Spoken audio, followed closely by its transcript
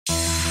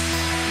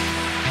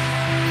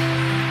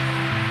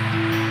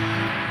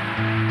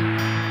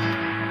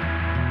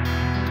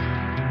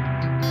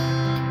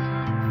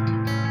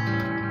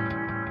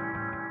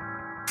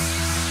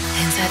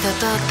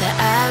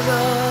I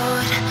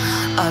wrote,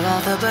 or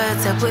all the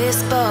words that we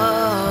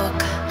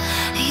spoke,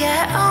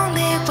 yet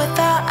only with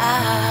our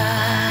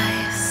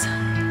eyes.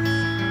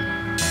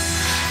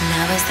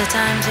 Now is the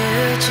time to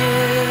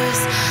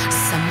choose.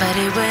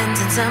 Somebody wins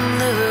and some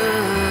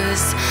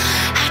lose.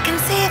 I can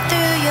see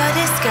through your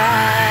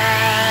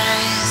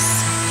disguise.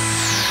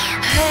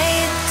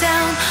 Lay it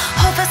down,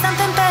 hope for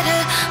something better.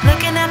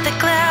 Looking at the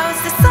clouds,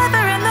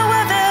 decipher in the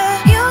weather.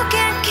 You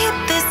can't keep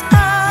this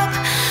up.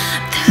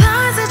 The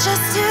lies are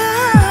just too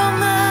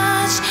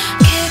much.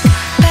 Kick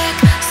back,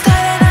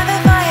 start another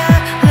fire.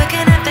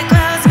 Looking at the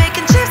clouds,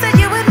 making shapes that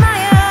you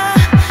admire.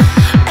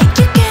 And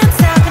you can't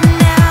stop it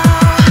now,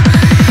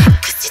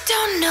 'cause you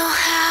don't know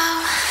how.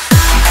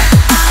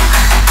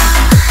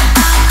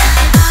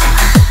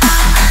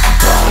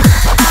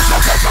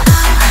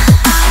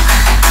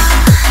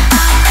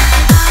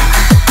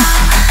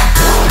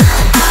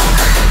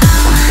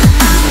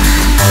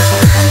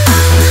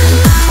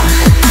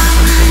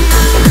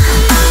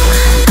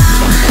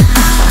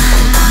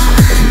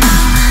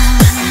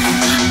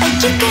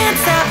 You can't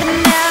stop it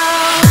now.